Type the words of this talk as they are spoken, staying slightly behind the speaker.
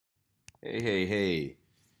Hey.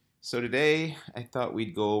 So today I thought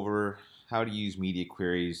we'd go over how to use media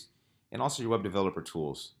queries and also your web developer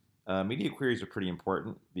tools. Media queries are pretty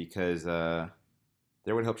important because they're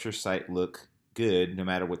what helps your site look good no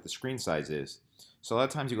matter what the screen size is. So a lot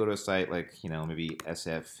of times you go to a site like, maybe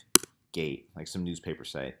SF Gate, like some newspaper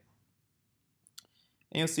site.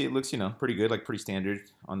 And you'll see it looks, pretty good, like pretty standard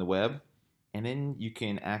on the web. And then you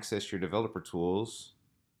can access your developer tools.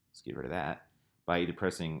 Let's get rid of that by either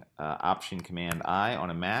pressing Option Command I on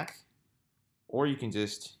a Mac, or you can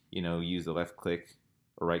just use the left click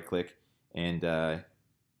or right click and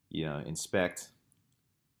inspect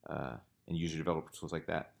and use your developer tools like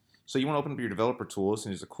that. So you want to open up your developer tools,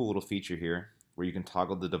 and there's a cool little feature here where you can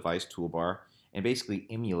toggle the device toolbar and basically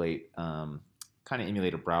emulate, kind of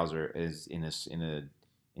emulate a browser as in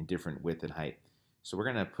different width and height. So we're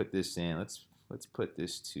gonna put this in. Let's put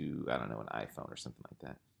this to, I don't know, an iPhone or something like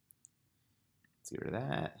that. Let's get rid of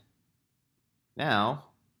that. Now,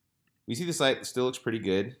 we see the site still looks pretty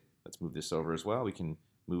good. Let's move this over as well. We can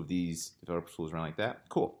move these developer tools around like that.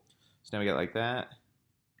 Cool. So now we got like that.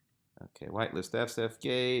 Okay, whitelist SF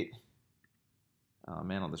Gate. Oh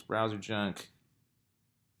man, all this browser junk.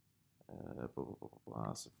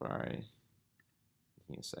 Safari.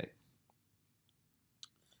 Site.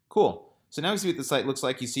 Cool. So now we see what the site looks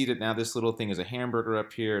like. You see that now this little thing is a hamburger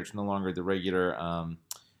up here. It's no longer the regular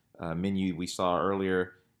menu we saw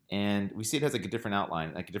earlier. And we see it has like a different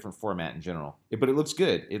outline, like a different format in general. But it looks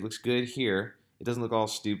good. It looks good here. It doesn't look all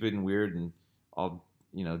stupid and weird and all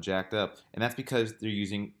jacked up. And that's because they're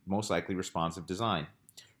using most likely responsive design.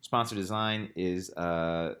 Responsive design is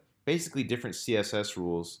basically different CSS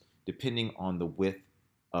rules depending on the width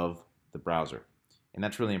of the browser. And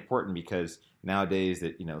that's really important because nowadays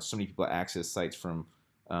that so many people access sites from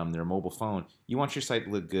their mobile phone, you want your site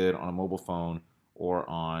to look good on a mobile phone or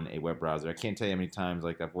on a web browser. I can't tell you how many times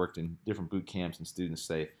I've worked in different boot camps and students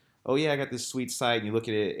say, oh yeah, I got this sweet site, and you look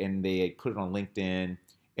at it and they put it on LinkedIn,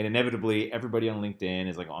 and inevitably everybody on LinkedIn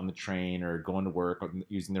is like on the train or going to work or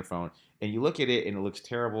using their phone, and you look at it and it looks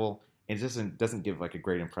terrible and it doesn't give like a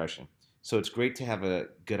great impression. So it's great to have a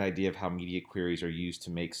good idea of how media queries are used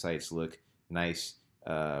to make sites look nice,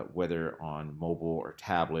 whether on mobile or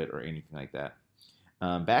tablet or anything like that.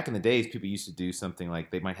 Back in the days, people used to do something like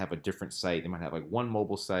they might have a different site. They might have like one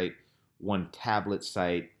mobile site, one tablet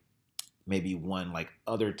site, maybe one like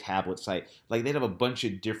other tablet site. Like they'd have a bunch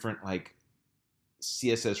of different like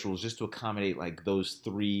CSS rules just to accommodate like those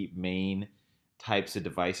three main types of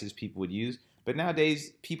devices people would use. But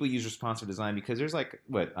nowadays, people use responsive design because there's like,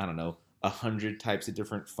 what, I don't know, 100 types of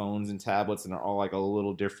different phones and tablets, and they're all like a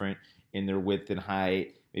little different in their width and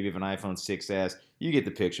height. Maybe if an iPhone 6s, you get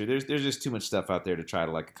the picture. There's just too much stuff out there to try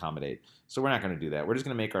to like accommodate. So we're not going to do that. We're just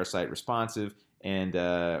going to make our site responsive, and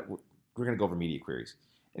we're going to go over media queries.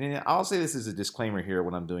 And I'll say this as a disclaimer here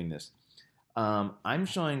when I'm doing this. I'm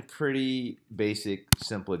showing pretty basic,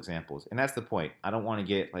 simple examples, and that's the point. I don't want to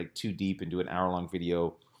get like too deep and do an hour-long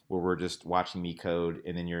video where we're just watching me code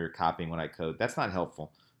and then you're copying what I code. That's not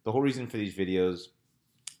helpful. The whole reason for these videos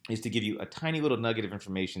is to give you a tiny little nugget of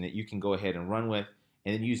information that you can go ahead and run with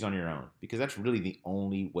and then use on your own, because that's really the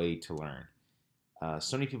only way to learn.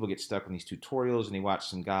 So many people get stuck on these tutorials and they watch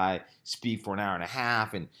some guy speak for an hour and a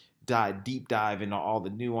half and deep dive into all the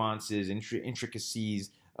nuances and intricacies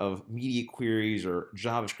of media queries or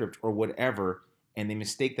JavaScript or whatever, and they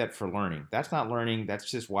mistake that for learning. That's not learning. That's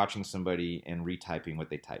just watching somebody and retyping what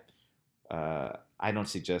they type. I don't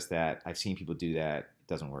suggest that. I've seen people do that. It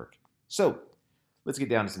doesn't work. So let's get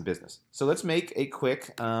down to some business. So let's make a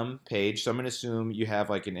quick page. So I'm going to assume you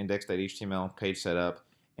have like an index.html page set up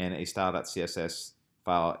and a style.css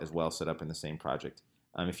file as well set up in the same project.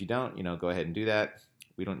 If you don't, go ahead and do that.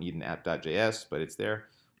 We don't need an app.js, but it's there.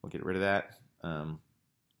 We'll get rid of that.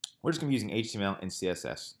 We're just going to be using HTML and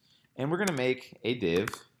CSS. And we're going to make a div.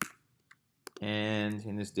 And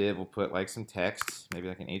in this div, we'll put like some text, maybe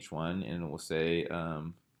like an H1, and we'll say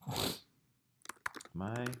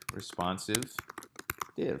my responsive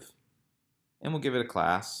div. And we'll give it a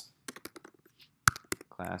class.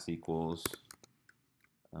 Class equals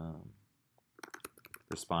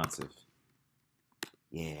responsive.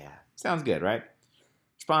 Yeah, sounds good, right?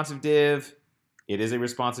 Responsive div. It is a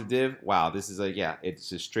responsive div. Wow, this is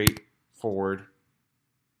it's a straightforward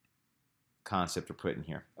concept we're putting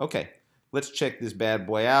here. Okay, let's check this bad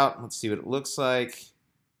boy out. Let's see what it looks like.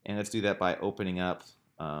 And let's do that by opening up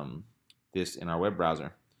this in our web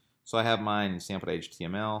browser. So I have mine in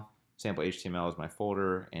sample.html. Sample.html is my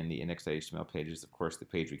folder, and the index.html page is, of course, the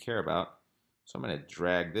page we care about. So I'm going to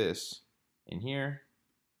drag this in here.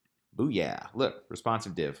 Booyah. Look,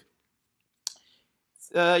 responsive div.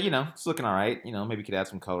 it's looking all right. Maybe you could add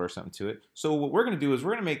some color or something to it. So what we're going to do is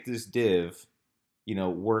we're going to make this div,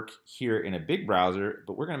 work here in a big browser,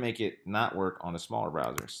 but we're going to make it not work on a smaller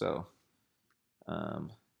browser. So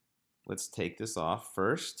let's take this off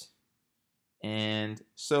first. And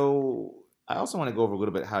so I also want to go over a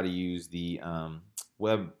little bit how to use the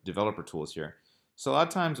web developer tools here. So a lot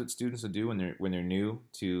of times what students will do when they're new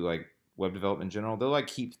to like web development in general, they'll like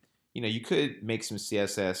keep, you could make some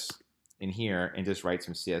CSS in here and just write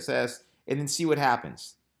some CSS and then see what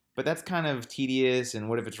happens. But that's kind of tedious, and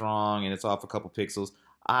what if it's wrong and it's off a couple pixels?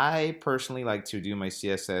 I personally like to do my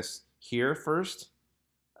CSS here first,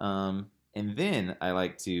 and then I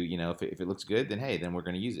like to, if it looks good, then hey, then we're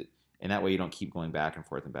going to use it. And that way you don't keep going back and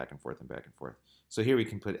forth and back and forth and back and forth. So here we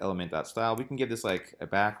can put element.style. We can give this like a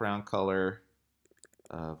background color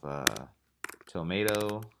of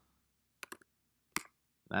tomato.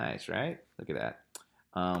 Nice, right? Look at that.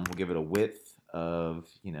 We'll give it a width of,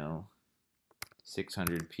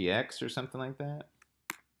 600 px or something like that.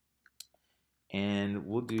 And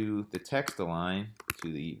we'll do the text align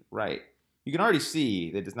to the right. You can already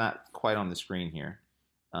see that it's not quite on the screen here.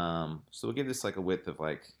 So we'll give this like a width of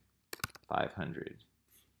like 500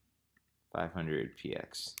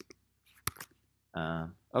 px.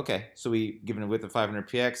 Okay, so we given a width of 500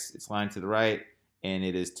 px, it's lined to the right, and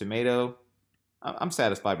it is tomato. I'm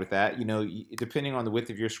satisfied with that. Depending on the width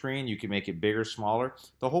of your screen, you can make it bigger, smaller.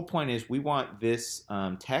 The whole point is we want this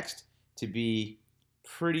text to be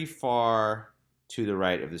pretty far to the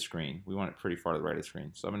right of the screen. We want it pretty far to the right of the screen.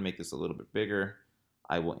 So I'm going to make this a little bit bigger.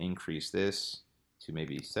 I will increase this to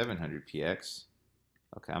maybe 700 px.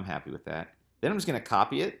 Okay, I'm happy with that. Then I'm just going to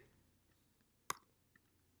copy it,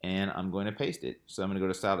 and I'm going to paste it. So I'm going to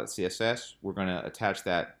go to style.css. We're going to attach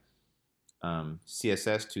that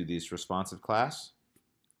CSS to this responsive class.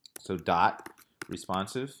 So dot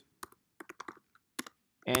responsive.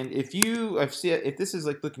 And if this is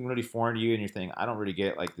like looking really foreign to you and you're thinking, I don't really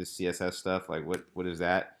get like this CSS stuff, like what is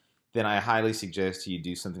that? Then I highly suggest you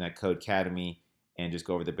do something like Codecademy and just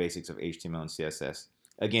go over the basics of HTML and CSS.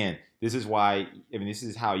 Again, this is why, this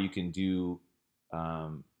is how you can do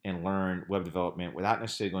and learn web development without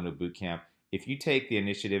necessarily going to boot camp. If you take the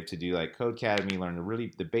initiative to do like Codecademy, learn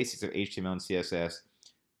the basics of HTML and CSS,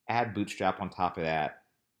 add Bootstrap on top of that,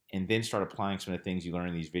 and then start applying some of the things you learn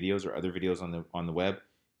in these videos or other videos on the web,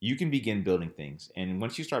 you can begin building things. And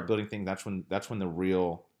once you start building things, that's when the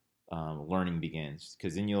real learning begins,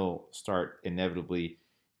 because then you'll start inevitably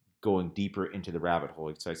going deeper into the rabbit hole.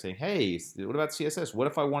 It's like saying, hey, what about CSS? What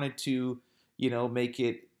if I wanted to,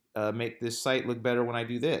 make this site look better when I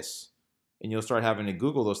do this? And you'll start having to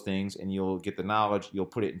Google those things, and you'll get the knowledge, you'll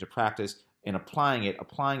put it into practice, and applying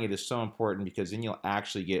it is so important, because then you'll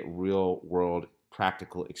actually get real world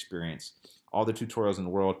practical experience. All the tutorials in the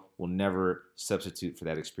world will never substitute for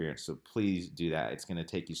that experience. So please do that. It's going to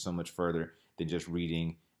take you so much further than just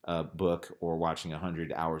reading a book or watching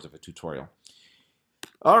 100 hours of a tutorial.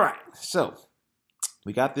 All right, so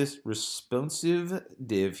we got this responsive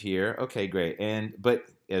div here. Okay, great. But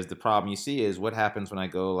as the problem you see is what happens when I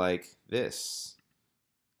go like this.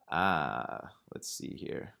 Let's see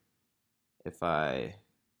here. If I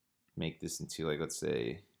make this into, like, let's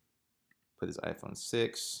say, put this iPhone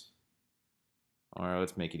 6, or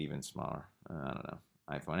let's make it even smaller. I don't know,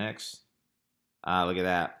 iPhone X. Look at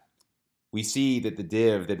that. We see that the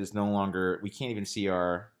div that is no longer, we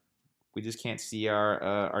just can't see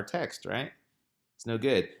our text, right? It's no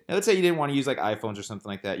good. Now let's say you didn't want to use like iPhones or something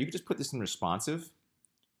like that. You could just put this in responsive,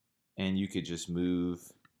 and you could just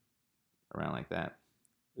move around like that.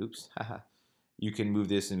 Oops, haha. You can move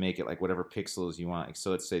this and make it like whatever pixels you want.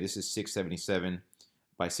 So let's say this is 677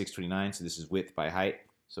 by 629, so this is width by height.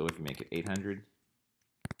 So we can make it 800,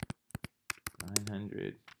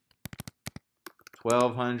 900,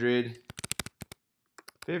 1200,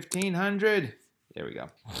 1500. There we go.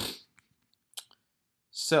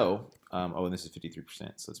 So, oh, and this is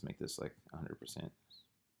 53%, so let's make this like 100%.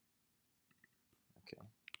 Okay,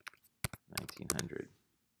 1900.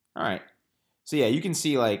 All right. So yeah, you can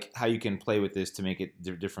see like how you can play with this to make it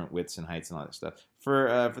different widths and heights and all that stuff.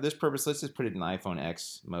 For this purpose, let's just put it in iPhone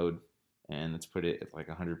X mode, and let's put it at like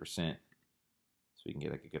 100%, so we can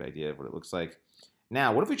get like a good idea of what it looks like.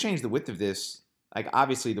 Now, what if we change the width of this? Like,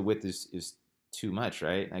 obviously the width is too much,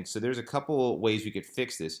 right? Like, so there's a couple ways we could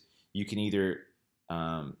fix this. You can either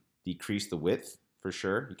decrease the width for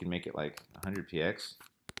sure. You can make it like 100 px,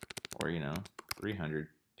 or 300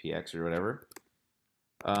 px or whatever.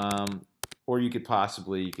 Or you could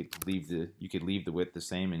leave the width the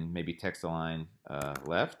same and maybe text align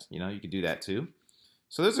left. You could do that too.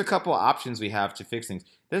 So there's a couple options we have to fix things.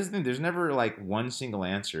 That's the thing, there's never like one single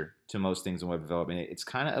answer to most things in web development. It's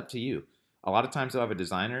kind of up to you. A lot of times they'll have a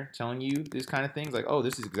designer telling you these kind of things, like, oh,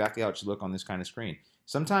 this is exactly how it should look on this kind of screen.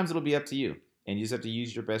 Sometimes it'll be up to you, and you just have to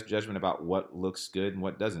use your best judgment about what looks good and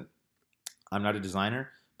what doesn't. I'm not a designer,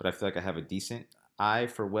 but I feel like I have a decent eye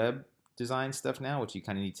for web design stuff now, which you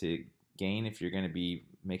kind of need to gain if you're going to be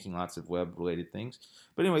making lots of web-related things.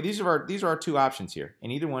 But anyway, these are our two options here,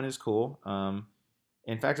 and either one is cool.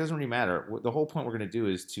 In fact, it doesn't really matter. The whole point we're going to do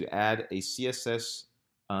is to add a CSS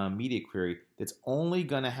media query that's only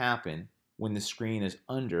going to happen when the screen is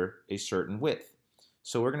under a certain width.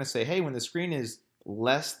 So we're going to say, hey, when the screen is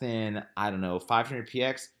less than, I don't know,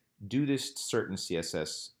 500px, do this certain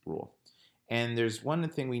CSS rule. And there's one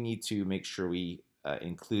thing we need to make sure we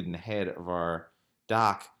include in the head of our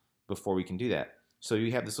doc before we can do that. So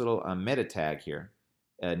you have this little meta tag here,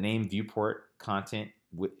 name viewport content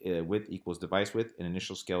width equals device width and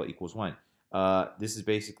initial scale equals 1. This is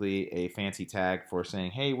basically a fancy tag for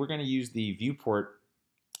saying, hey, we're going to use the viewport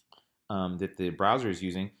that the browser is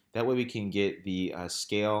using. That way we can get the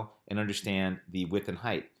scale and understand the width and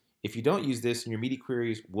height. If you don't use this, your media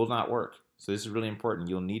queries will not work. So this is really important.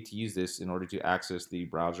 You'll need to use this in order to access the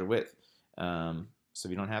browser width. So if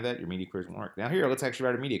you don't have that, your media queries won't work. Now here, let's actually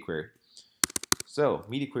write a media query. So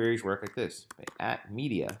media queries work like this. At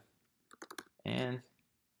media and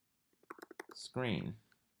screen.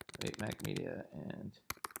 Wait, Mac media and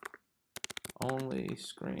only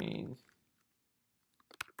screen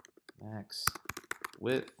max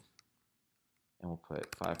width, and we'll put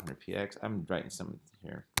 500px. I'm writing something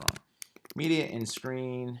here wrong. Media and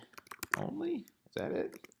screen only. Is that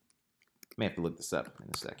it? May have to look this up in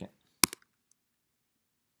a second.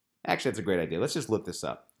 Actually, that's a great idea. Let's just look this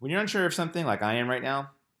up. When you're unsure of something, like I am right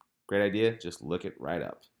now, great idea. Just look it right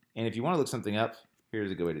up. And if you want to look something up,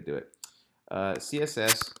 here's a good way to do it.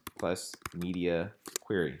 CSS plus media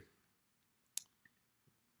query.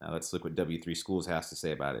 Now let's look what W3 Schools has to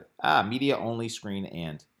say about it. Media only screen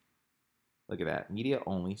and. Look at that. Media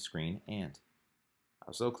only screen and. I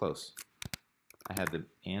was so close. I had the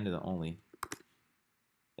and the only.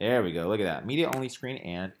 There we go. Look at that. Media only screen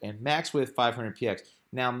and max width 500px.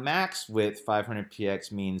 Now max width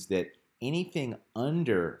 500px means that anything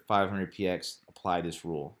under 500px apply this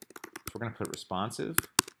rule. So we're going to put responsive,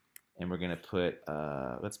 and we're going to put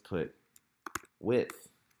let's put width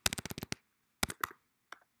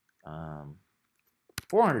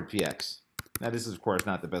 400px. Now this is of course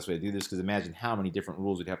not the best way to do this, because imagine how many different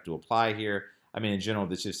rules we'd have to apply here. I mean, in general,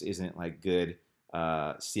 this just isn't like good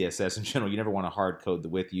CSS in general. You never want to hard code the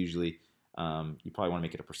width usually. You probably want to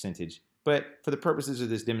make it a percentage. But for the purposes of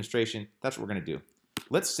this demonstration, that's what we're going to do.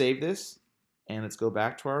 Let's save this, and let's go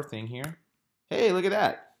back to our thing here. Hey, look at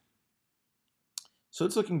that. So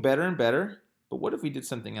it's looking better and better. But what if we did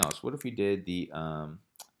something else? What if we did the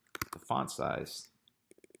font size?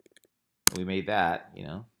 We made that, you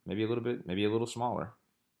know, maybe a little bit, maybe a little smaller.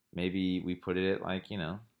 Maybe we put it at like, you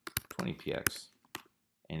know, 20px.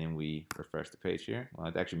 And then we refresh the page here. Well,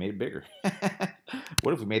 it actually made it bigger.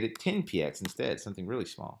 What if we made it 10px instead, something really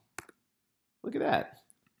small? Look at that.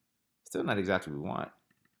 Still not exactly what we want.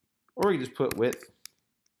 Or you just put width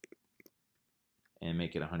and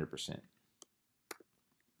make it 100%.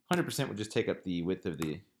 100% would just take up the width of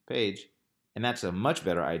the page. And that's a much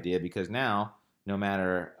better idea, because now, no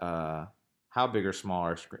matter how big or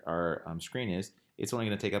small our screen is, it's only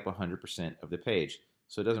going to take up 100% of the page.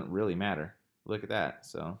 So it doesn't really matter. Look at that.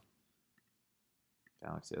 So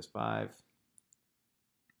Galaxy S5.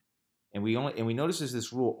 And we notice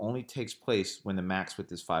this rule only takes place when the max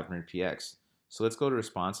width is 500px. So let's go to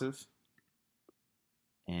responsive,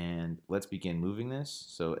 and let's begin moving this.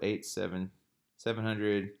 So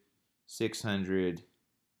 700, 600,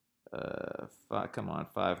 come on,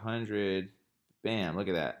 500. Bam! Look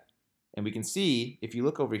at that. And we can see, if you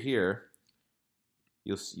look over here,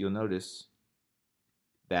 you'll notice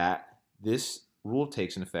that this rule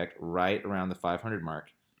takes in effect right around the 500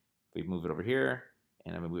 mark. If we move it over here,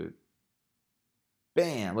 and I'm going to move it,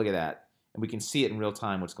 bam, look at that. And we can see it in real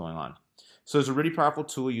time what's going on. So it's a really powerful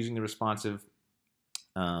tool using the responsive,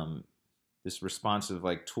 this responsive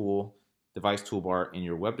like tool, device toolbar in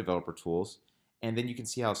your web developer tools. And then you can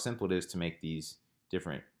see how simple it is to make these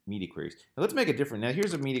different media queries. Now let's make it different. Now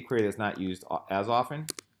here's a media query that's not used as often,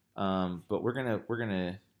 but we're gonna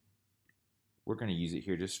use it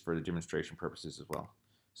here just for the demonstration purposes as well.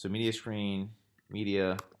 So media screen,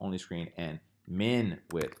 media only screen, and min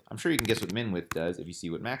width. I'm sure you can guess what min width does if you see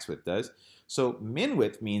what max width does. So min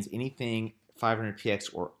width means anything 500px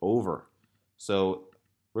or over. So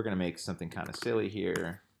we're going to make something kind of silly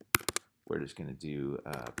here. We're just going to do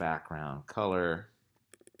background color.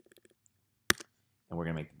 And we're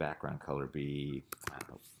going to make the background color be, I don't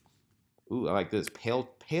know. Ooh, I like this.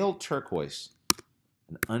 Pale turquoise.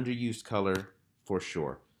 An underused color for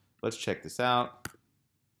sure. Let's check this out.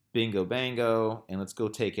 Bingo bango. And let's go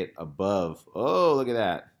take it above. Oh, look at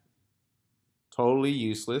that. Totally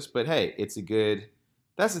useless, but hey, it's a good,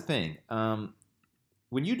 that's the thing.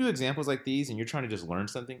 When you do examples like these and you're trying to just learn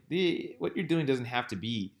something, what you're doing doesn't have to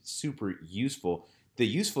be super useful. The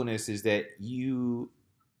usefulness is that you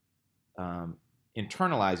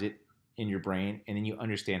internalize it in your brain and then you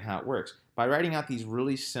understand how it works. By writing out these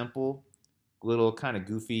really simple, little kind of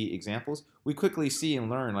goofy examples, we quickly see and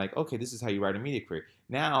learn like, okay, this is how you write a media query.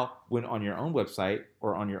 Now, when on your own website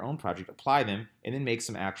or on your own project, apply them and then make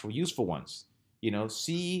some actual useful ones.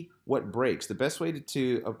 See what breaks. The best way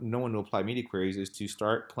to know when to apply media queries is to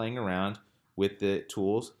start playing around with the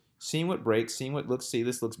tools, seeing what breaks, seeing what looks, see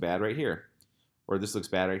this looks bad right here, or this looks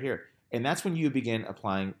bad right here. And that's when you begin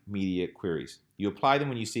applying media queries. You apply them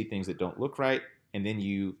when you see things that don't look right, and then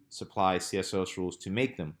you supply CSS rules to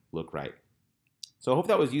make them look right. So I hope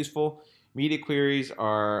that was useful. Media queries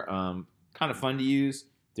are kind of fun to use.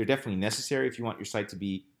 They're definitely necessary if you want your site to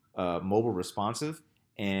be mobile responsive.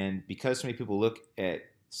 And because so many people look at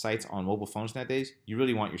sites on mobile phones nowadays, you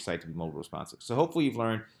really want your site to be mobile responsive. So hopefully you've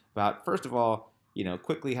learned about, first of all,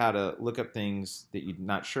 quickly how to look up things that you're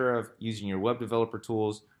not sure of using your web developer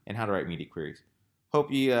tools and how to write media queries.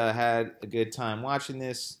 Hope you had a good time watching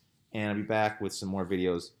this, and I'll be back with some more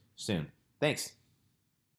videos soon. Thanks.